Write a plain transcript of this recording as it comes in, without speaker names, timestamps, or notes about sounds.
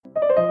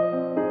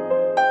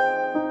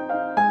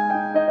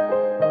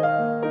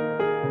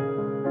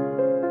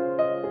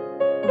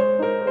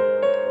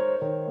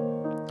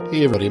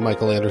Hey everybody,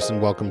 Michael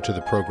Anderson. Welcome to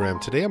the program.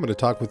 Today I'm going to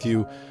talk with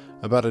you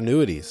about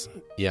annuities.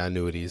 Yeah,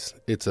 annuities.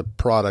 It's a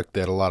product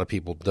that a lot of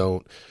people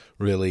don't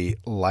really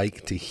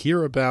like to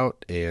hear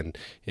about, and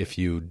if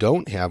you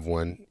don't have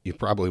one, you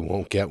probably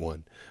won't get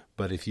one.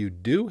 But if you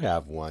do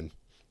have one,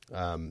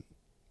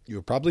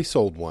 you're probably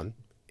sold one,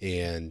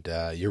 and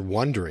you're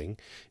wondering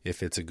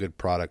if it's a good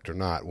product or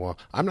not. Well,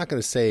 I'm not going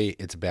to say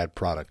it's a bad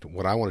product.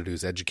 What I want to do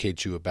is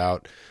educate you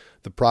about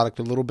the product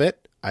a little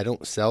bit. I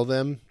don't sell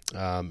them.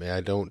 And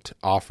I don't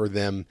offer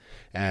them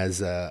as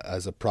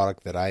a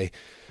product that I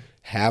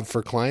have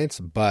for clients,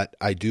 but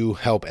I do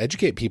help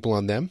educate people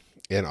on them.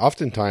 And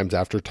oftentimes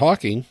after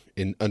talking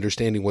and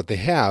understanding what they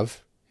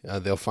have,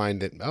 they'll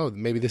find that, oh,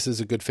 maybe this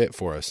is a good fit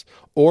for us.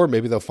 Or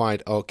maybe they'll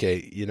find,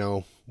 okay,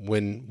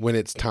 when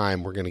it's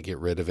time, we're going to get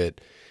rid of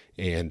it.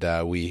 And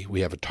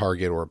we have a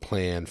target or a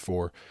plan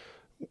for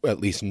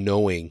at least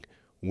knowing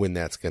when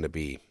that's going to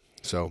be.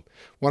 So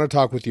I want to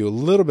talk with you a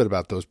little bit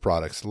about those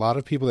products. A lot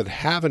of people that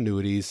have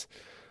annuities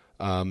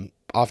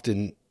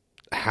often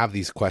have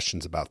these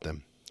questions about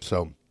them.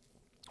 So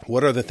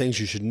what are the things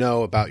you should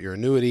know about your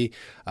annuity?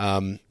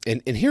 And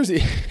here's the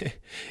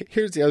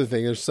here's the other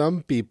thing. There's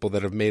some people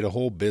that have made a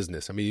whole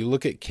business. I mean, you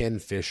look at Ken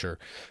Fisher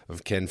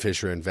of Ken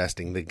Fisher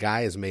Investing. The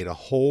guy has made a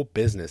whole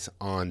business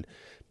on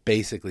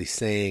basically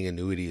saying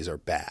annuities are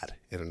bad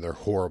and they're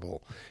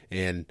horrible.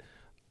 And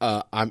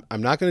I'm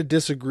not going to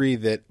disagree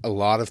that a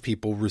lot of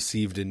people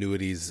received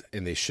annuities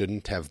and they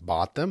shouldn't have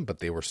bought them, but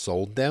they were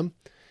sold them.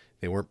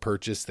 They weren't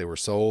purchased, they were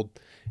sold.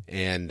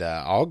 And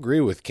I'll agree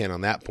with Ken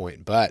on that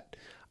point. But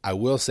I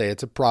will say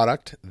it's a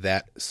product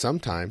that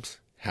sometimes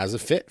has a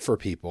fit for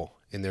people.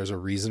 And there's a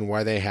reason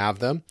why they have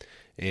them.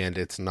 And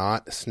it's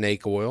not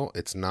snake oil.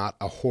 It's not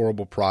a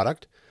horrible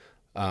product.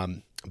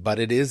 But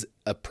it is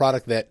a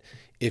product that,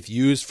 if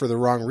used for the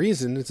wrong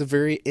reason, it's a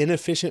very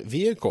inefficient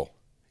vehicle.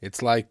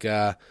 It's like...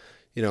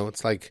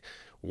 it's like,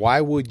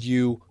 why would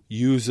you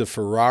use a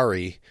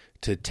Ferrari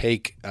to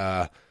take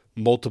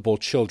multiple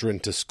children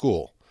to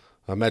school?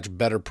 A much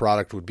better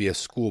product would be a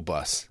school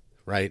bus,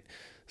 right?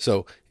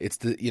 So it's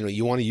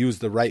you want to use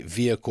the right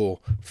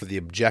vehicle for the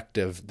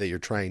objective that you're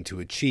trying to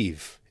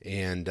achieve.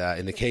 And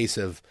in the case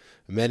of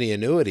many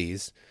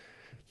annuities,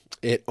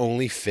 it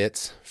only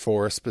fits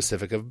for a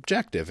specific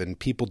objective, and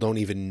people don't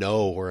even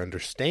know or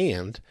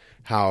understand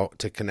how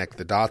to connect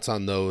the dots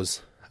on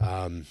those.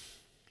 I'm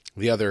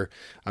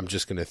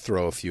just going to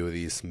throw a few of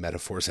these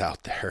metaphors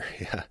out there.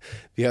 Yeah.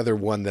 The other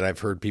one that I've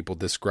heard people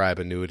describe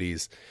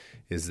annuities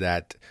is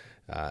that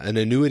an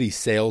annuity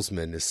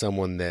salesman is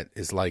someone that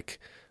is like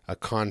a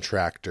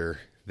contractor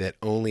that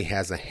only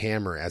has a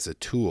hammer as a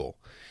tool.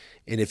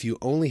 And if you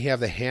only have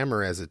the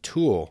hammer as a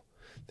tool,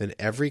 then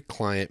every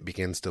client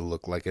begins to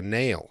look like a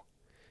nail,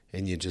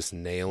 and you just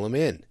nail them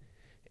in.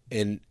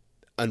 And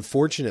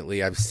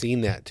unfortunately, I've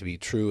seen that to be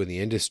true in the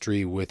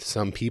industry with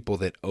some people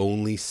that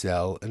only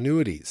sell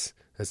annuities.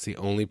 That's the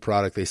only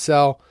product they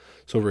sell.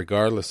 So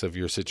regardless of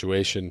your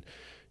situation,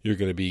 you're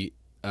going to be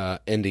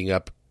ending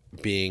up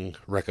being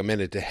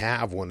recommended to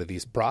have one of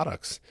these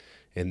products.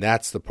 And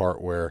that's the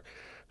part where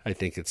I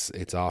think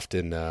it's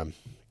often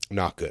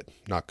not good.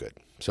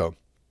 So, all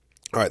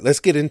right, let's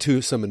get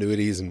into some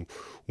annuities and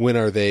when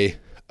are they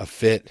a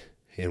fit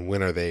and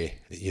when are they,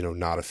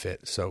 not a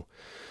fit. So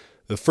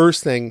the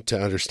first thing to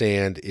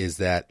understand is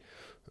that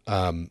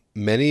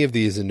many of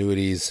these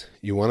annuities,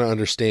 you want to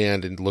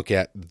understand and look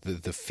at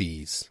the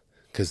fees,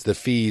 because the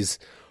fees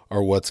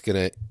are what's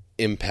going to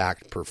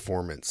impact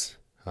performance.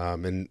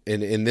 And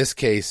in this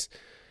case,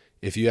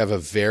 if you have a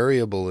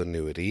variable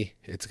annuity,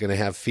 it's going to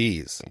have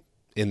fees,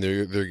 and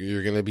they're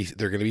going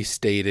to be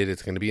stated.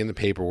 It's going to be in the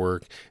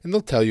paperwork, and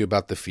they'll tell you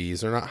about the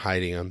fees. They're not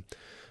hiding them,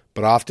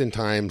 but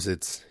oftentimes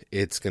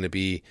it's going to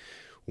be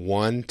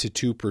 1 to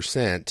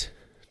 2%.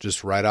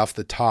 Just right off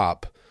the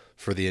top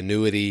for the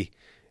annuity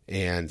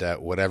and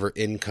whatever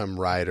income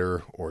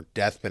rider or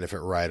death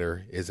benefit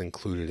rider is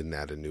included in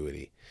that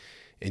annuity.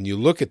 And you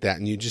look at that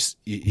and you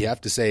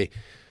have to say,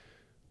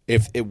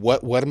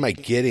 what am I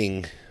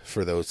getting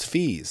for those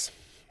fees?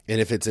 And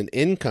if it's an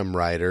income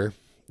rider,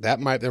 there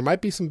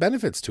might be some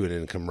benefits to an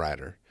income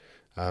rider.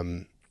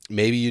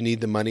 Maybe you need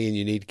the money and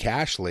you need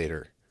cash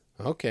later.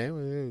 Okay,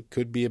 well, it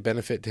could be a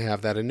benefit to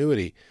have that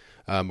annuity.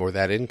 Or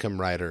that income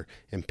rider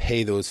and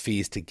pay those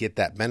fees to get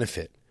that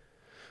benefit.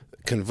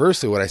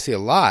 Conversely, what I see a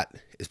lot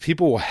is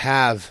people will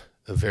have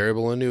a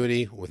variable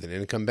annuity with an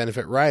income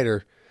benefit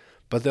rider,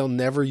 but they'll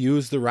never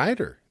use the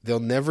rider. They'll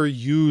never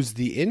use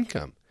the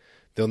income.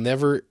 They'll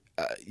never,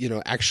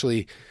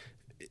 actually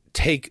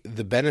take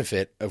the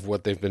benefit of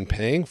what they've been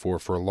paying for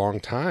a long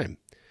time.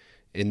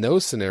 In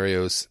those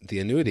scenarios, the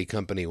annuity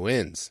company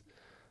wins.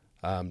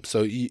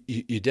 So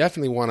you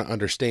definitely want to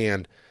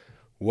understand,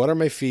 what are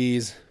my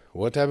fees?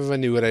 What type of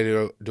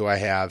annuity do I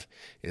have?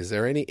 Is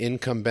there any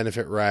income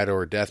benefit rider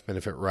or death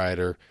benefit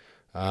rider?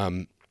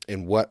 And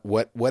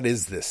what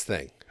is this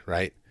thing,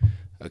 right?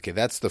 Okay,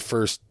 that's the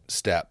first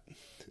step.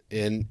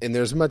 And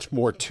there's much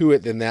more to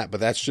it than that, but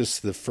that's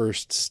just the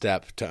first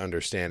step to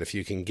understand. If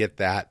you can get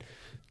that,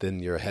 then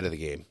you're ahead of the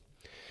game.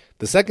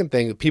 The second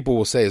thing that people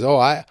will say is,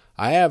 I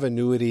I have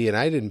annuity and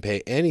I didn't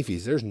pay any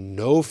fees. There's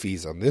no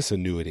fees on this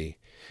annuity.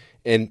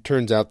 And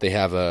turns out they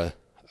have a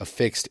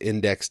fixed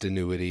indexed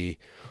annuity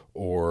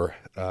or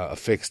a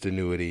fixed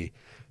annuity.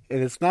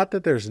 And it's not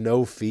that there's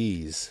no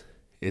fees.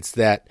 It's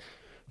that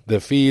the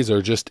fees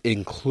are just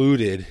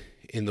included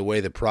in the way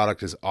the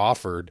product is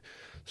offered.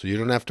 So you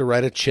don't have to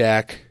write a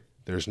check.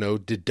 There's no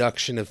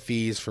deduction of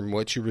fees from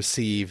what you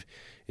receive.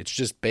 It's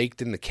just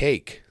baked in the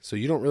cake. So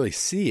you don't really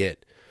see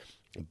it.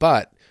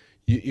 But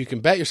you can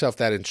bet yourself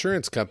that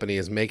insurance company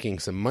is making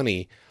some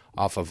money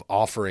off of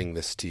offering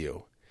this to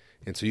you.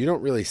 And so you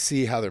don't really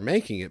see how they're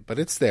making it, but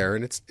it's there.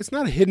 And it's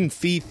not a hidden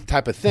fee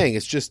type of thing.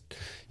 It's just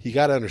you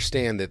got to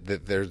understand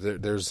that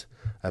there's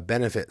a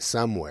benefit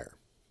somewhere,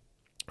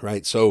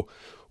 right? So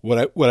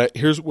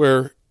here's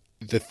where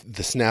the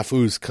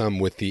snafus come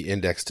with the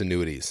indexed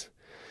annuities.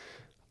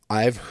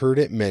 I've heard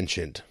it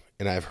mentioned,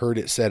 and I've heard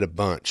it said a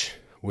bunch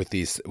with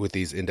these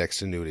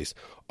indexed annuities.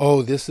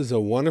 Oh, this is a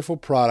wonderful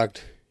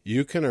product.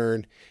 You can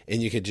earn,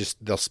 and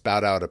they'll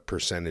spout out a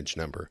percentage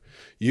number.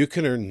 You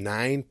can earn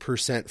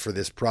 9% for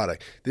this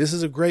product. This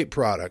is a great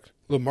product.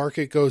 The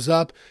market goes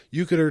up.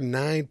 You could earn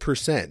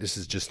 9%. This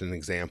is just an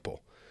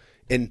example.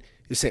 And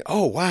you say,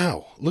 oh,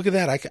 wow, look at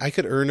that. I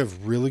could earn a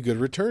really good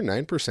return.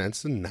 9%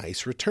 is a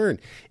nice return.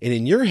 And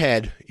in your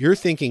head, you're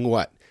thinking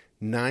what?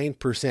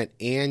 9%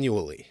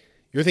 annually.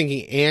 You're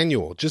thinking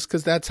annual, just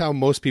because that's how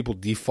most people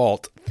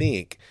default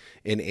think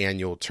in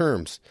annual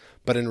terms.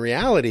 But in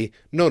reality,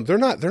 no, they're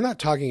not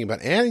talking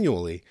about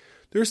annually.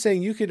 They're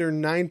saying you could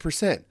earn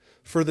 9%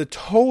 for the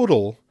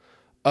total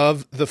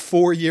of the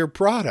 4-year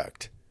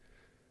product.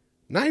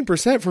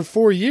 9% for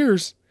 4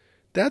 years,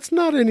 that's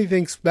not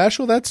anything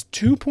special. That's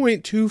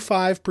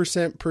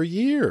 2.25% per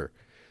year.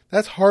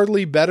 That's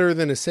hardly better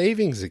than a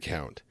savings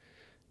account.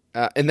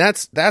 And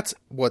that's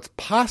what's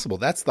possible.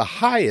 That's the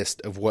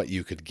highest of what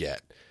you could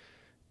get.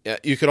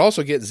 You could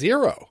also get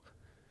 0.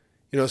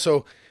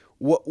 So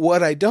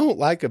what I don't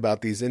like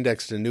about these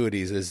indexed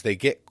annuities is they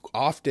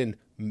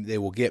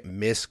will get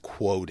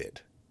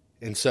misquoted.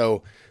 And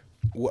so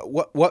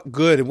what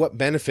good and what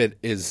benefit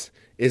is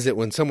it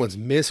when someone's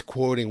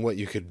misquoting what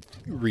you could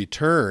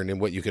return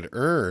and what you could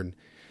earn,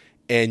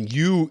 and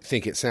you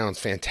think it sounds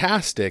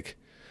fantastic,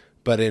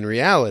 but in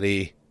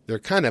reality, they're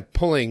kind of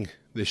pulling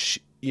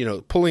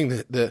pulling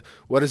the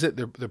what is it?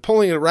 They're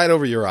pulling it right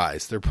over your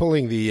eyes. They're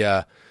pulling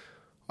the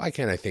why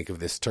can't I think of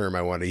this term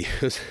I want to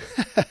use?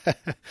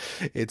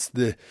 It's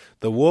the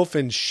wolf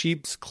in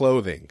sheep's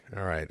clothing.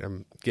 All right,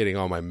 I'm getting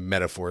all my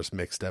metaphors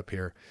mixed up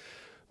here.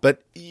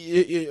 But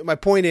my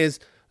point is,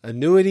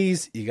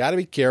 annuities, you got to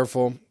be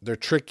careful. They're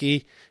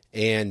tricky.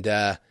 And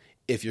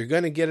if you're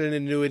going to get an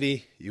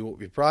annuity,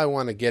 you probably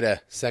want to get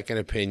a second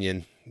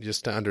opinion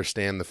just to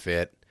understand the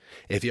fit.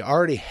 If you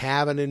already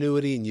have an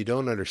annuity and you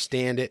don't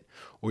understand it,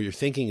 or you're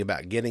thinking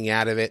about getting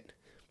out of it,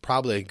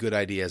 probably a good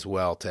idea as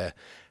well to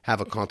have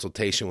a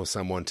consultation with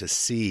someone to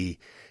see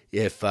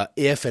if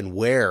and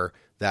where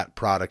that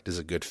product is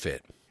a good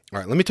fit. All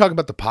right, let me talk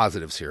about the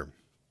positives here.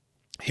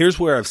 Here's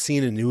where I've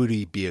seen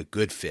annuity be a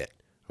good fit,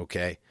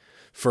 okay?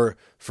 For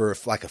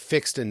like a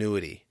fixed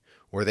annuity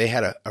where they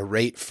had a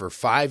rate for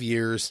 5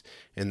 years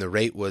and the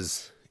rate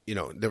was,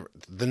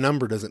 the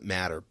number doesn't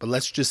matter. But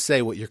let's just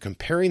say what you're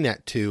comparing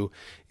that to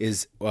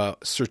is a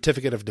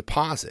certificate of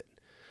deposit.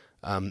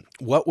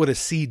 What would a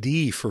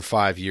CD for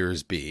 5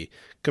 years be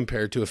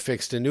compared to a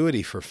fixed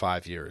annuity for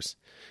 5 years?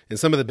 And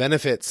some of the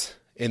benefits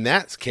in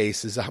that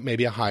case is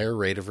maybe a higher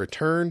rate of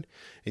return,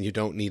 and you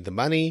don't need the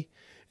money,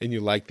 and you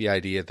like the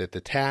idea that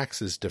the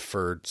tax is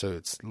deferred, so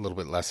it's a little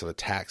bit less of a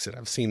tax. And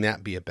I've seen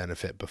that be a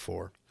benefit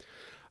before.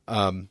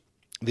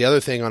 The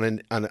other thing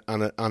on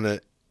an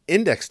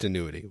indexed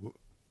annuity,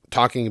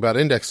 talking about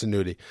indexed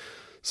annuity,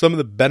 some of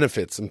the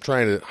benefits, I'm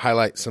trying to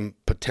highlight some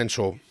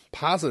potential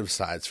positive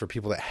sides for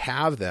people that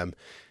have them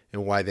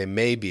and why they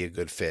may be a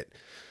good fit.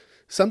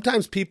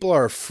 Sometimes people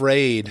are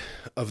afraid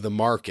of the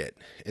market,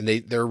 and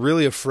they're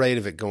really afraid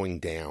of it going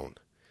down,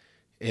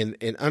 and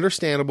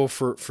understandable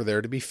for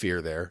there to be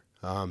fear there.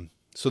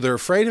 So they're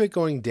afraid of it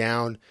going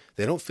down.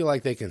 They don't feel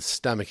like they can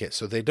stomach it,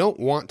 so they don't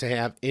want to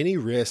have any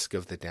risk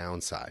of the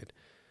downside,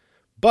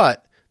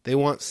 but they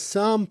want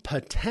some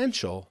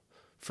potential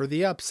for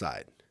the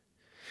upside.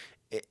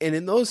 And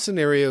in those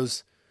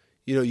scenarios,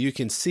 you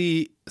can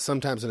see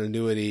sometimes an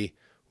annuity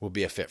will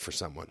be a fit for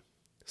someone.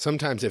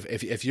 Sometimes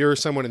if you're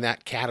someone in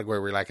that category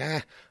where you're like,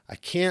 I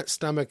can't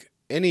stomach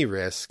any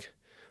risk,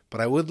 but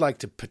I would like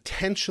to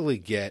potentially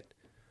get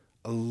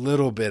a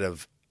little bit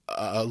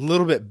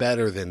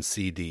better than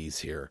CDs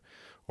here,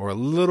 or a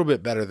little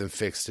bit better than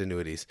fixed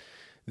annuities,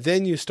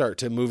 then you start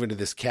to move into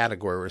this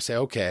category where you say,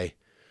 okay,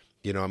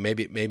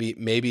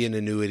 maybe an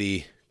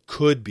annuity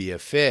could be a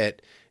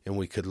fit and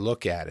we could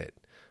look at it.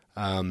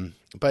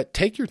 But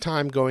take your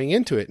time going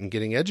into it and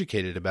getting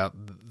educated about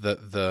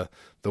the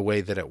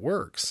way that it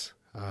works.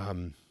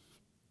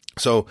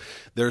 So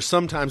there's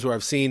some times where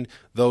I've seen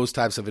those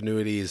types of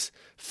annuities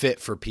fit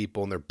for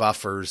people and they're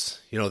buffers.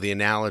 The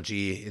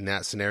analogy in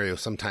that scenario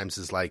sometimes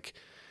is like,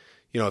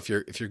 if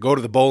you go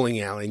to the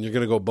bowling alley and you're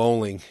going to go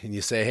bowling and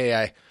you say,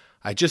 hey,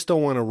 I just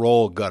don't want to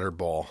roll a gutter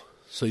ball.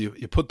 So you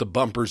put the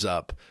bumpers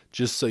up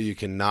just so you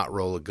can not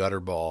roll a gutter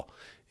ball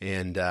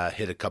and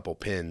hit a couple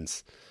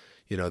pins.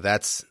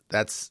 That's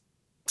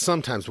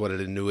sometimes what an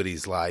annuity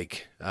is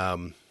like,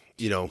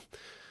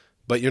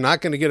 but you're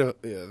not going to get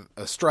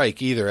a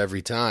strike either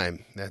every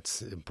time.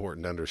 That's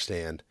important to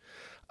understand.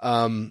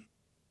 All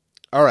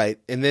right.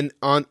 And then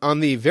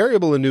on the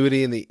variable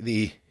annuity and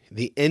the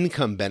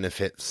income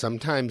benefit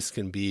sometimes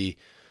can be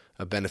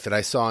a benefit.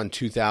 I saw in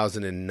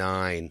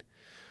 2009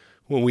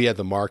 when we had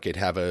the market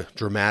have a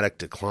dramatic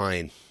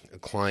decline. A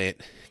client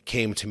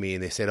came to me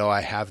and they said, "Oh, I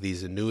have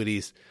these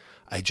annuities.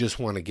 I just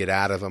want to get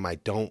out of them. I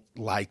don't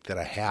like that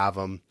I have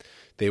them.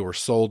 They were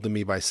sold to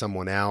me by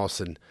someone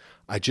else and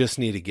I just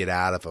need to get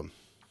out of them."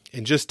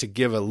 And just to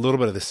give a little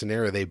bit of the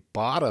scenario, they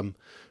bought them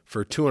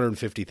for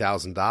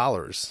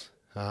 $250,000.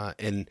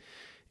 And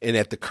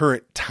at the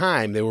current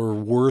time, they were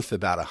worth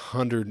about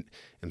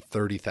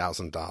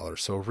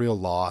 $130,000. So a real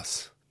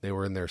loss. They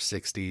were in their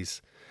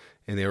 60s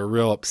and they were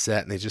real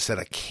upset. And they just said,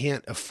 "I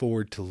can't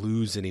afford to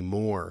lose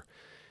anymore."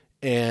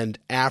 And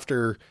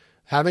after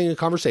having a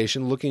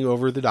conversation, looking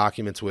over the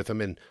documents with them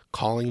and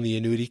calling the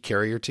annuity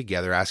carrier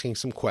together, asking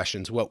some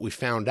questions, what we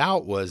found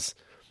out was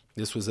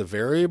this was a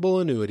variable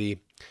annuity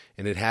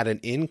and it had an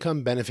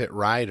income benefit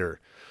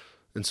rider.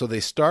 And so they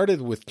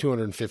started with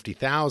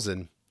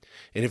 $250,000.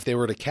 And if they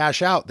were to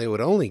cash out, they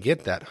would only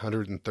get that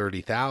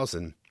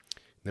 $130,000.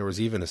 There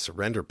was even a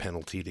surrender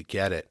penalty to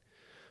get it.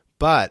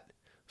 But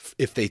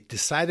if they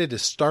decided to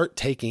start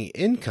taking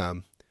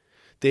income,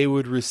 they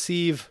would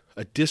receive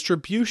a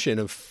distribution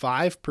of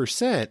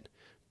 5%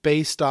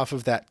 based off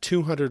of that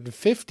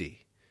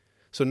 $250.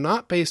 So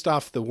not based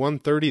off the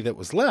 $130 that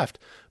was left,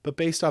 but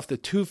based off the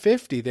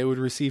 $250, they would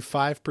receive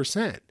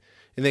 5%.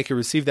 And they could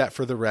receive that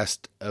for the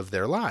rest of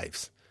their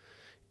lives.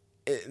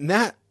 And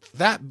that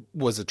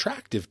was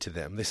attractive to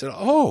them. They said,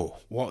 "Oh,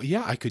 well,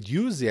 yeah, I could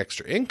use the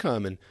extra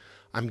income and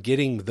I'm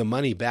getting the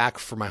money back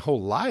for my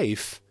whole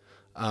life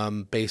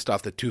based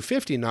off the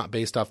 $250, not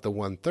based off the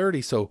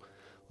 $130. So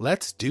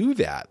let's do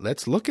that.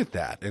 Let's look at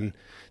that." And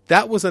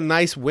that was a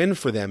nice win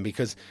for them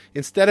because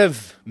instead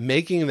of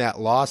making that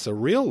loss a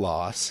real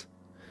loss,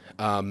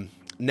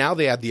 now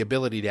they had the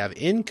ability to have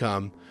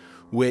income,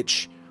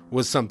 which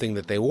was something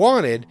that they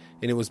wanted,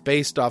 and it was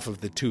based off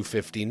of the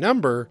 250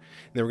 number.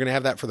 And they were going to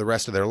have that for the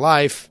rest of their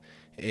life.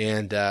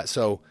 And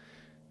so,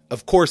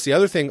 of course, the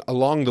other thing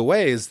along the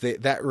way is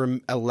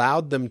that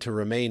allowed them to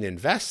remain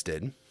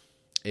invested.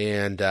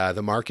 And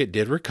the market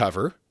did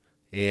recover.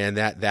 And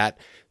that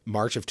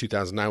March of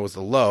 2009 was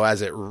the low.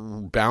 As it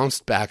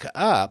bounced back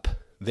up,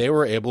 they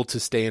were able to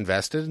stay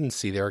invested and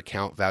see their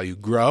account value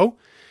grow,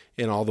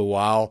 and all the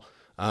while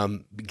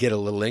get a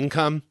little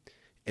income.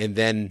 And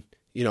then,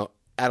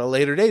 at a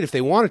later date, if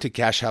they wanted to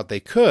cash out, they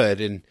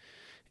could. And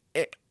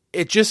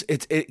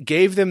it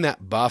gave them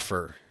that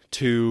buffer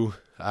to,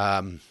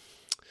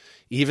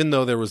 even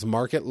though there was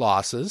market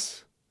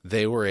losses,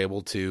 they were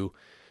able to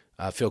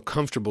feel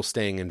comfortable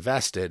staying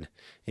invested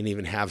and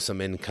even have some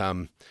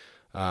income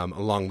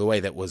along the way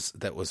that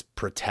was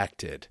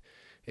protected.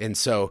 And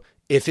so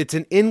if it's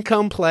an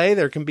income play,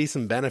 there can be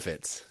some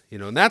benefits,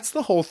 and that's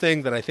the whole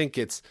thing that I think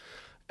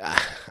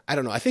I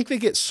don't know. I think they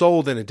get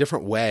sold in a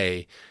different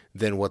way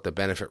than what the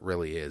benefit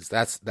really is.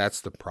 That's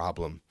the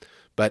problem.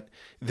 But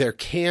there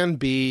can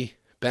be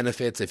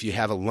benefits if you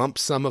have a lump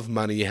sum of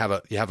money, you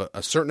have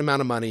a certain amount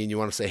of money, and you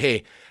want to say,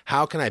 "Hey,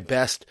 how can I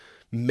best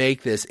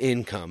make this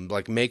income,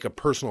 like make a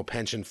personal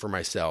pension for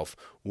myself?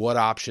 What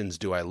options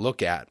do I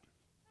look at?"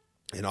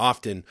 And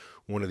often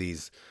one of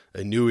these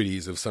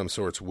annuities of some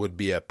sorts would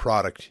be a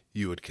product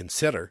you would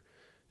consider.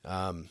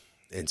 And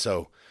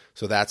so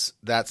that's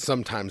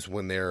sometimes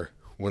when they're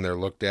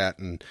looked at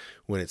and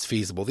when it's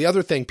feasible. The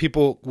other thing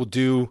people will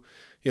do,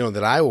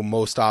 that I will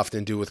most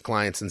often do with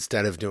clients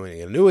instead of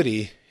doing an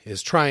annuity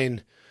is try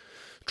and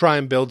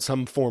build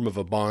some form of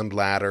a bond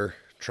ladder,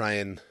 try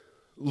and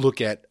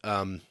look at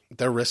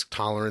their risk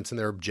tolerance and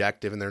their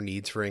objective and their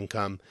needs for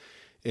income,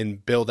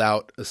 and build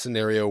out a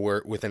scenario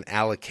where with an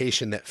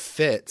allocation that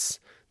fits,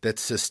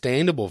 that's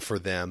sustainable for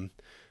them,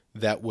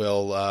 that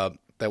will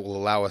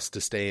allow us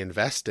to stay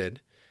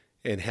invested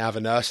and have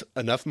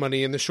enough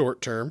money in the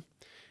short term,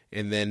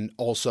 and then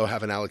also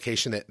have an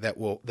allocation that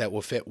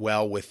will fit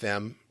well with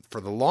them for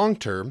the long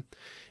term,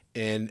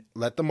 and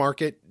let the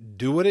market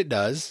do what it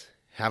does,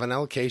 have an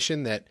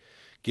allocation that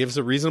gives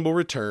a reasonable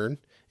return,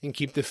 and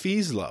keep the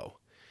fees low.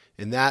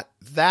 And that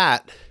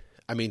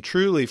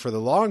truly for the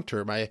long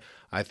term, I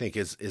think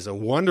is a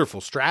wonderful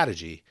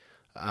strategy.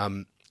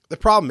 The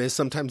problem is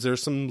sometimes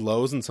there's some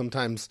lows, and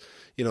sometimes,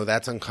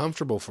 that's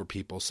uncomfortable for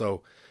people.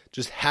 So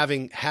just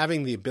having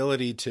the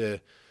ability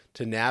to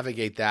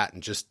navigate that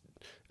and just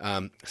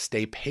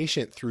stay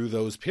patient through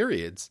those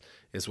periods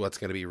is what's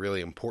going to be really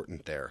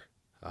important there.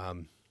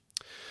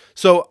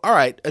 So, all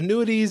right,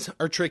 annuities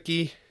are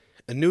tricky.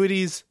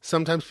 Annuities,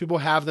 sometimes people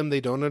have them,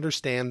 they don't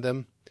understand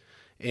them.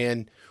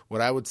 And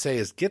what I would say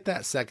is get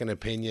that second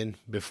opinion.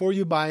 Before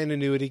you buy an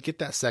annuity, get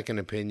that second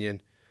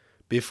opinion.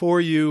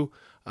 Before you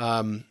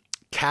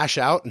cash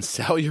out and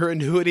sell your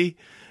annuity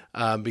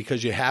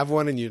because you have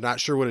one and you're not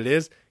sure what it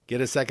is,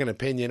 get a second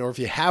opinion. Or if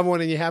you have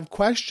one and you have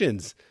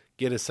questions,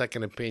 get a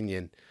second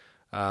opinion.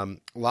 A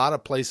lot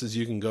of places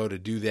you can go to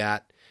do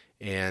that.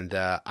 And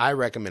I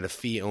recommend a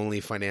fee-only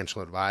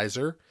financial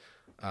advisor,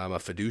 a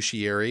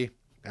fiduciary.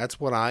 That's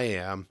what I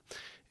am.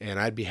 And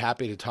I'd be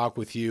happy to talk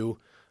with you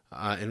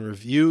and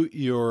review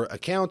your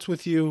accounts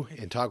with you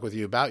and talk with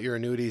you about your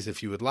annuities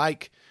if you would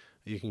like.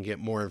 You can get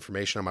more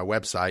information on my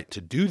website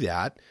to do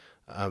that.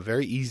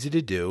 Very easy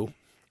to do.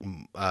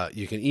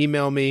 You can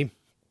email me,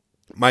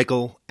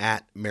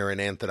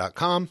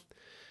 michael@maranantha.com,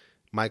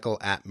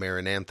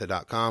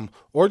 michael@maranantha.com,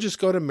 or just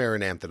go to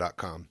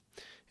maranantha.com.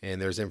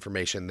 And there's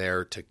information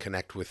there to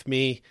connect with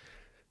me.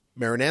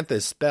 Maranantha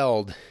is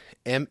spelled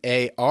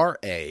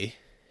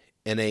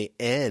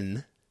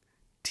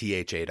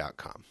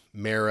MARANANTHA.com.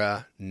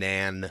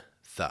 Maranantha.com.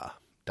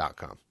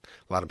 A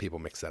lot of people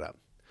mix that up.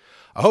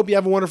 I hope you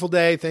have a wonderful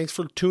day. Thanks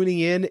for tuning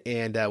in,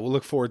 and we'll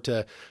look forward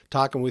to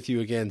talking with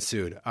you again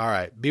soon. All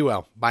right. Be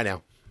well. Bye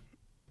now.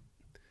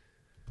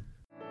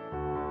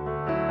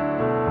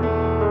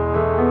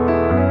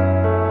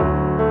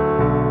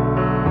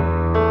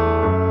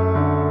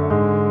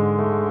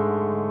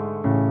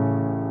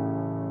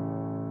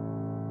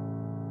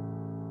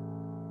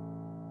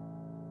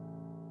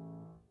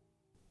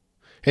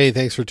 Hey,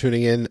 thanks for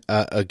tuning in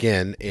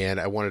again, and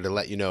I wanted to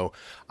let you know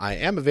I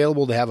am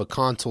available to have a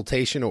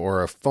consultation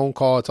or a phone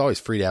call. It's always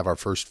free to have our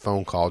first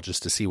phone call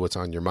just to see what's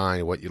on your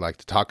mind, what you'd like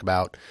to talk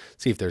about,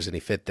 see if there's any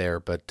fit there.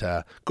 But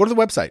go to the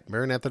website,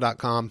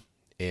 maranantha.com,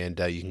 and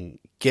you can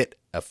get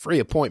a free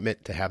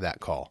appointment to have that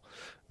call.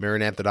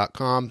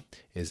 Maranantha.com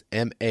is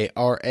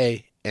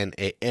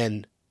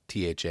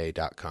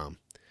MARANANTHA.com.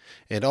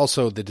 And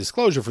also the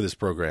disclosure for this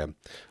program.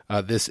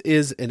 This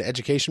is an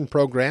education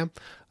program.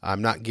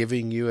 I'm not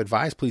giving you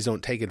advice. Please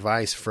don't take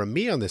advice from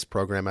me on this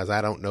program as I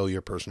don't know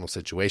your personal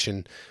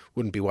situation.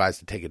 Wouldn't be wise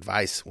to take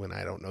advice when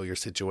I don't know your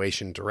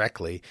situation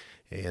directly.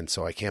 And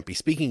so I can't be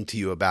speaking to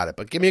you about it.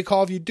 But give me a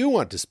call if you do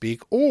want to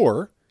speak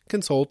or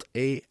consult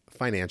a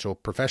financial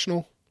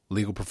professional,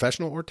 legal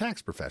professional, or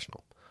tax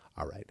professional.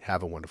 All right.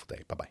 Have a wonderful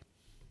day. Bye-bye.